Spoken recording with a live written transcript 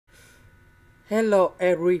Hello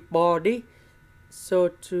everybody. So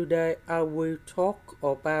today I will talk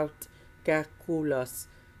about calculus.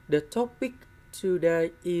 The topic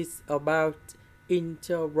today is about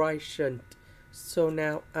integration. So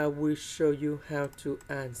now I will show you how to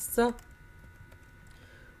answer.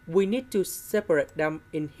 We need to separate them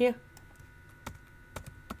in here.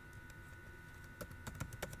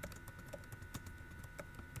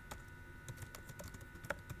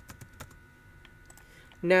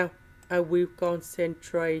 Now I will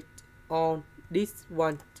concentrate on this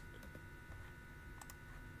one.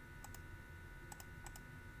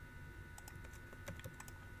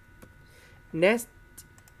 Next,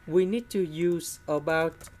 we need to use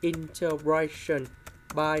about integration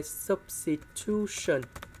by substitution.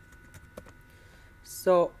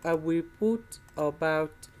 So I will put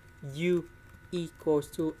about u equals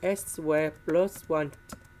to s squared plus 1.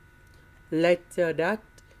 Later that,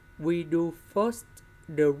 we do first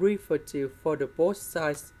derivative for the both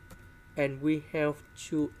sides, and we have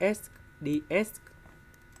 2s ds.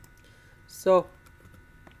 So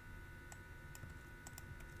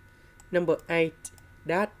number 8,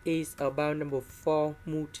 that is about number 4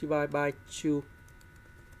 multiplied by 2.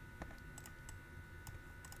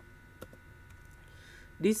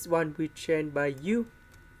 This one we change by u.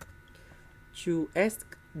 2s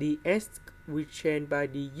ds we change by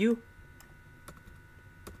du.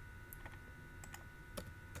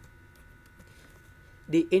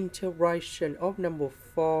 The integration of number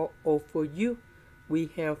 4 over u, we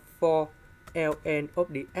have 4 ln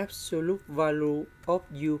of the absolute value of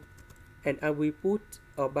u, and I will put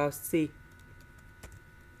about c.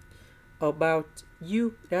 About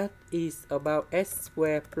u, that is about s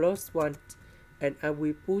squared plus 1, and I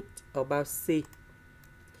will put about c.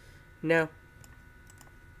 Now,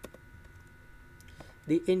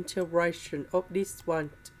 the integration of this one,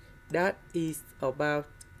 that is about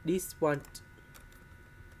this one.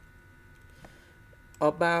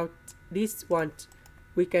 About this one,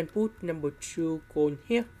 we can put number 2 on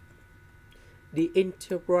here. The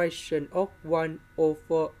integration of 1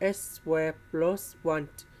 over s squared plus 1,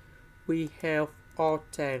 we have all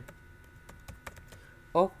 10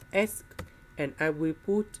 of s, and I will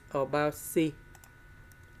put about c.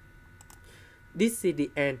 This is the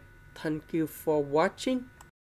end. Thank you for watching.